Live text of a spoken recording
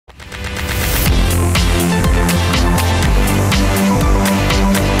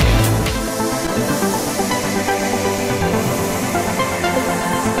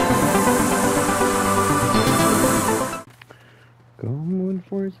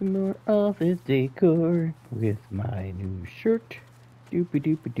some more office decor with my new shirt. Doopy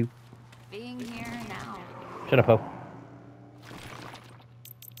doopy doop. Being here now. Shut up, ho.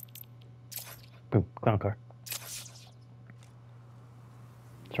 Boom, clown car.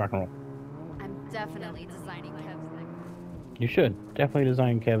 Let's rock and roll. I'm definitely designing Kev's neck. You should. Definitely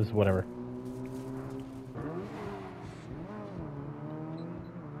design Kev's whatever.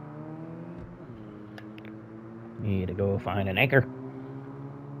 Need to go find an anchor.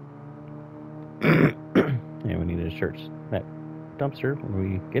 And we need a shirt. That dumpster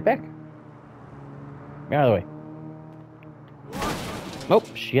when we get back. Get out of the way. Oh,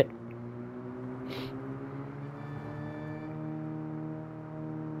 shit.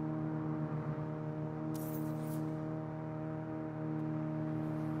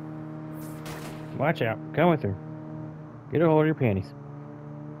 Watch out. Come with her. Get a hold of your panties.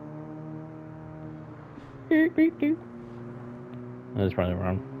 That's probably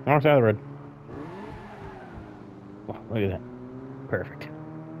wrong side of the road. Wow, look at that. Perfect.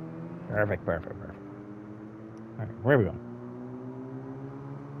 Perfect. Alright, where are we going?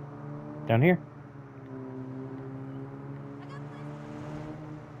 Down here?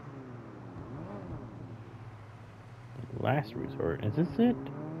 Last resort. Is this it?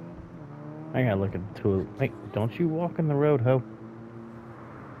 I gotta look at the tool. Wait, don't you walk in the road, ho.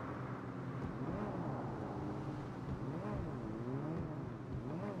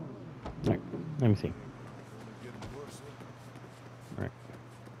 Alright, let me see. Alright.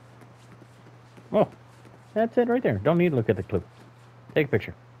 Oh, that's it right there. Don't need to look at the clue. Take a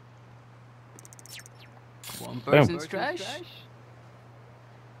picture. One person's trash.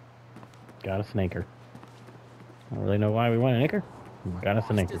 Got us an anchor. I don't really know why we want an anchor. Got us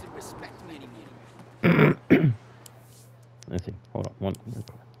an anchor. Let's see. Hold on. One. You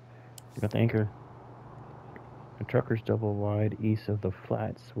got the anchor. The trucker's double wide east of the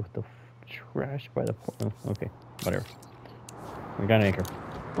flats with the trash by the port. Oh, okay, whatever. We got an anchor.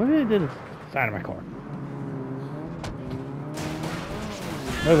 What did I do to the side of my car?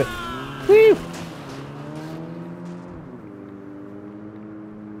 Move it. Woo!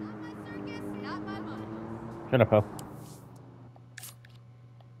 Shut up, ho.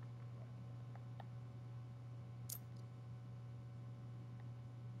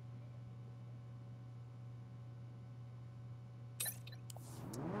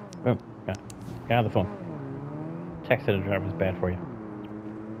 Boom. Got it. Get out of the phone. Text to the driver is bad for you.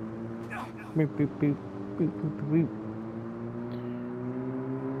 Boop, boop, boop. Boop, boop, boop, boop.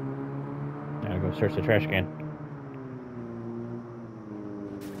 Now go search the trash can.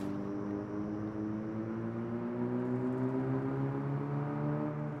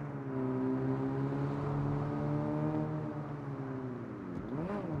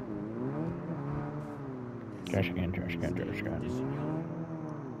 Trash can.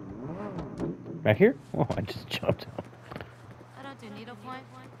 Back here? Oh, I just jumped out. I don't do needlepoint,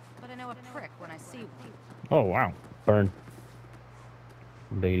 but I know a prick when I see one. Oh, wow. Burn.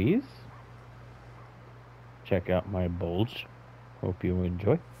 Ladies, check out my bulge. Hope you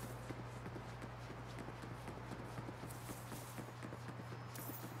enjoy.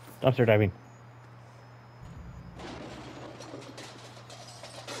 Dumpster diving.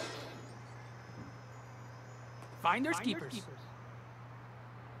 Finders keepers.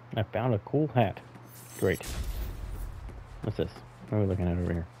 I found a cool hat. Great. What's this? What are we looking at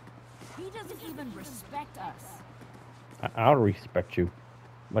over here? He doesn't even respect us. I'll respect you.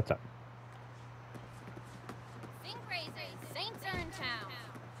 What's up? Think crazy. Saints are in town.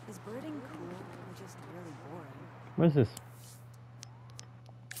 Is birding cool or just really boring? What is this?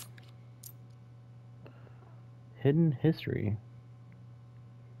 Hidden history.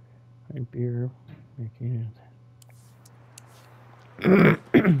 Hide beer. Making it.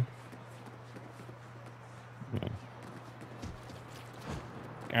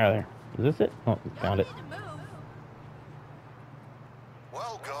 Out of there. Is this it? Oh, we found it.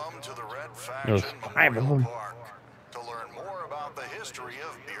 Welcome to the Red There's Faction 5 of Memorial them. Park. To learn more about the history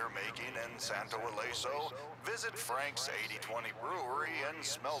of beer making in Santo Ileso, visit Frank's 8020 Brewery in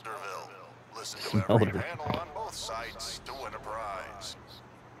Smelterville. Listen to every Smelter. panel on both sites to win a prize.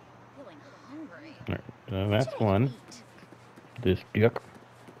 Feeling hungry. Alright, so that's one. This dick.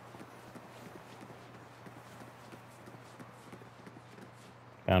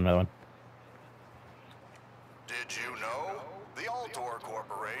 Found another one. Did you know? The Altor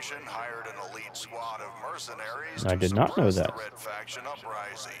Corporation hired an elite squad of mercenaries I to did not know suppress that. the Red Faction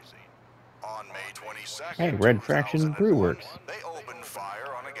uprising. On May 22nd, Hey, Red Faction Brew 2001, Works. they opened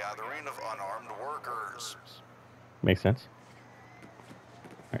fire on a gathering of unarmed workers. Makes sense.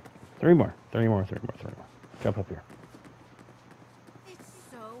 Alright, 3 more. Jump up here. It's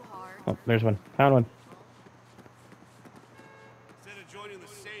so so hard. Oh, there's one. Found one. Instead of joining the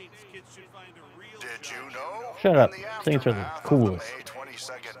Saints, kids should find a real Did job. you know? Shut up. In the Saints are the aftermath of the coolest. May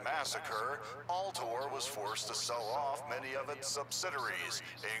 22nd massacre, Altor was forced to sell off many of its subsidiaries,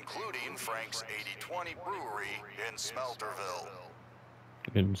 including Frank's 8020 Brewery in Smelterville.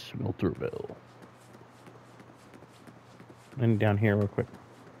 In Smelterville. And down here real quick.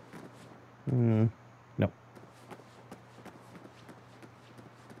 No.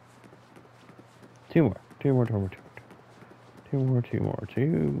 Two more. Two more.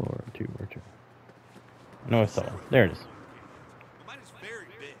 No, I saw it. There it is. Mine is very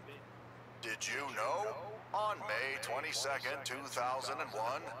big. Did you know? On May 22nd,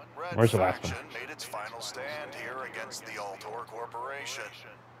 2001, Red Where's the last Faction made its final stand here against the Altor Corporation.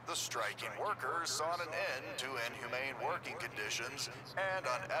 The striking workers sought an end to inhumane working conditions and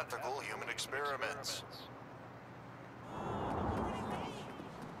unethical human experiments.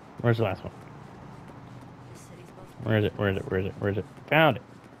 Where's the last one? This city's both Where is it? Found it.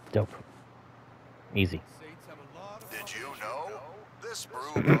 Dope. Easy. Saints have a lot of Did you know? This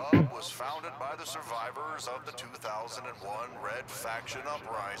brew pub was founded by the survivors of the 2001 Red Faction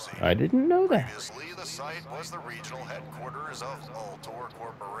uprising. I didn't know that. Previously, the site was the regional headquarters of Altor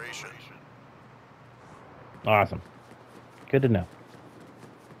Corporation. Awesome. Good to know.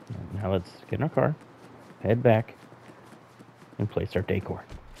 Now let's get in our car, head back, and place our decor.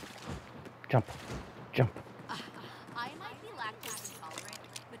 Jump. I might be lactose intolerant,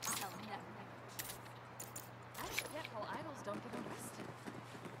 but tell me never. I don't get how idols don't get arrested.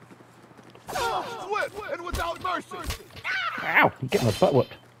 swift and without mercy. Ow! I'm getting my butt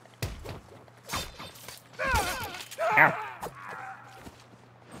whooped. Ow!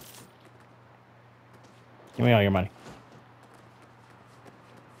 Give me all your money.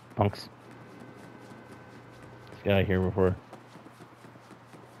 Punks. Let's get out of here before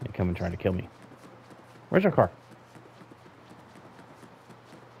they come and try to kill me. Where's our car?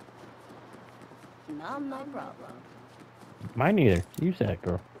 Not my problem. Mine neither. You said it,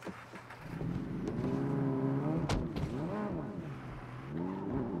 girl.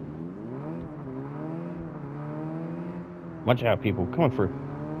 Watch out, people. Coming through.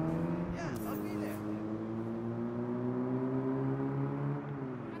 Yeah, I'll be there.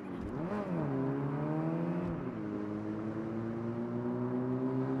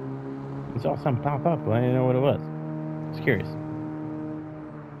 I saw something pop up, but I didn't know what it was. I was curious.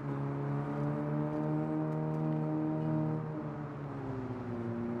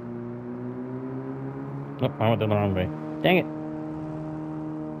 Nope, I went the wrong way. Dang it.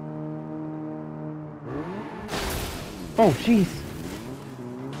 Oh, jeez.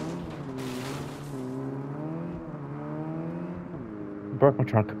 Broke my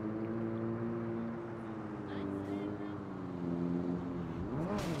trunk.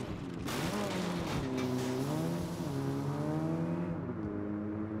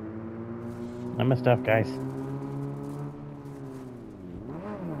 I messed up, guys.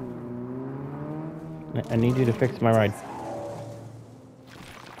 I need you to fix my ride.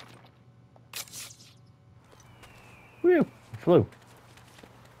 Woo! Flew.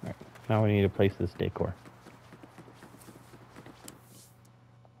 Alright, now we need to place this decor.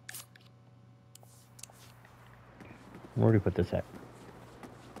 Where do we put this at?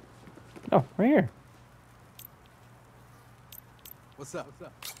 Oh, right here. What's up?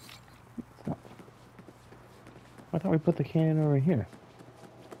 It's not. I thought we put the cannon over here.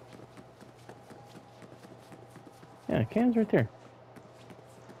 Yeah, the cannon's right there.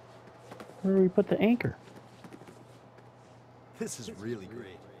 Where do we put the anchor? This is really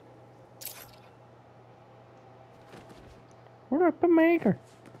great. Where do I put my anchor?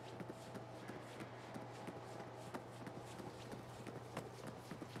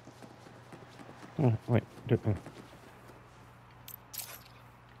 Oh, wait.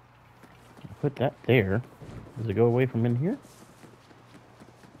 Put that there. Does it go away from in here?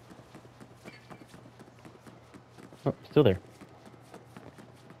 Oh, still there.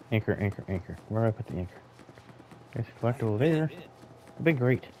 Anchor. Where do I put the anchor? There's a collectible there. Big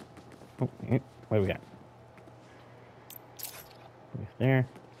great. Oh, what do we got? Place there.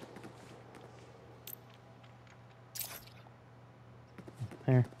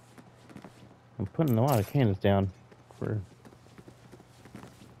 There. I'm putting a lot of cannons down for...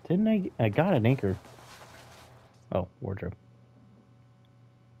 Didn't I got an anchor. Oh, wardrobe.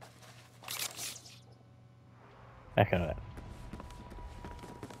 Back out of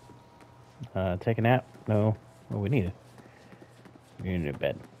that. Take a nap? No. Oh, we need it. We need a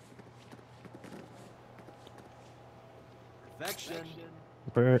bed. Perfection.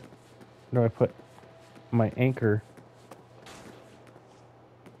 Where do I put my anchor?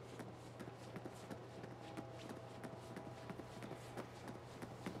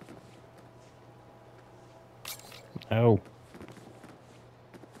 Oh.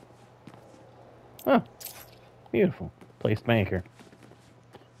 Oh, beautiful. Placed my anchor.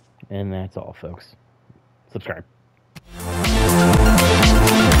 And that's all, folks. Subscribe.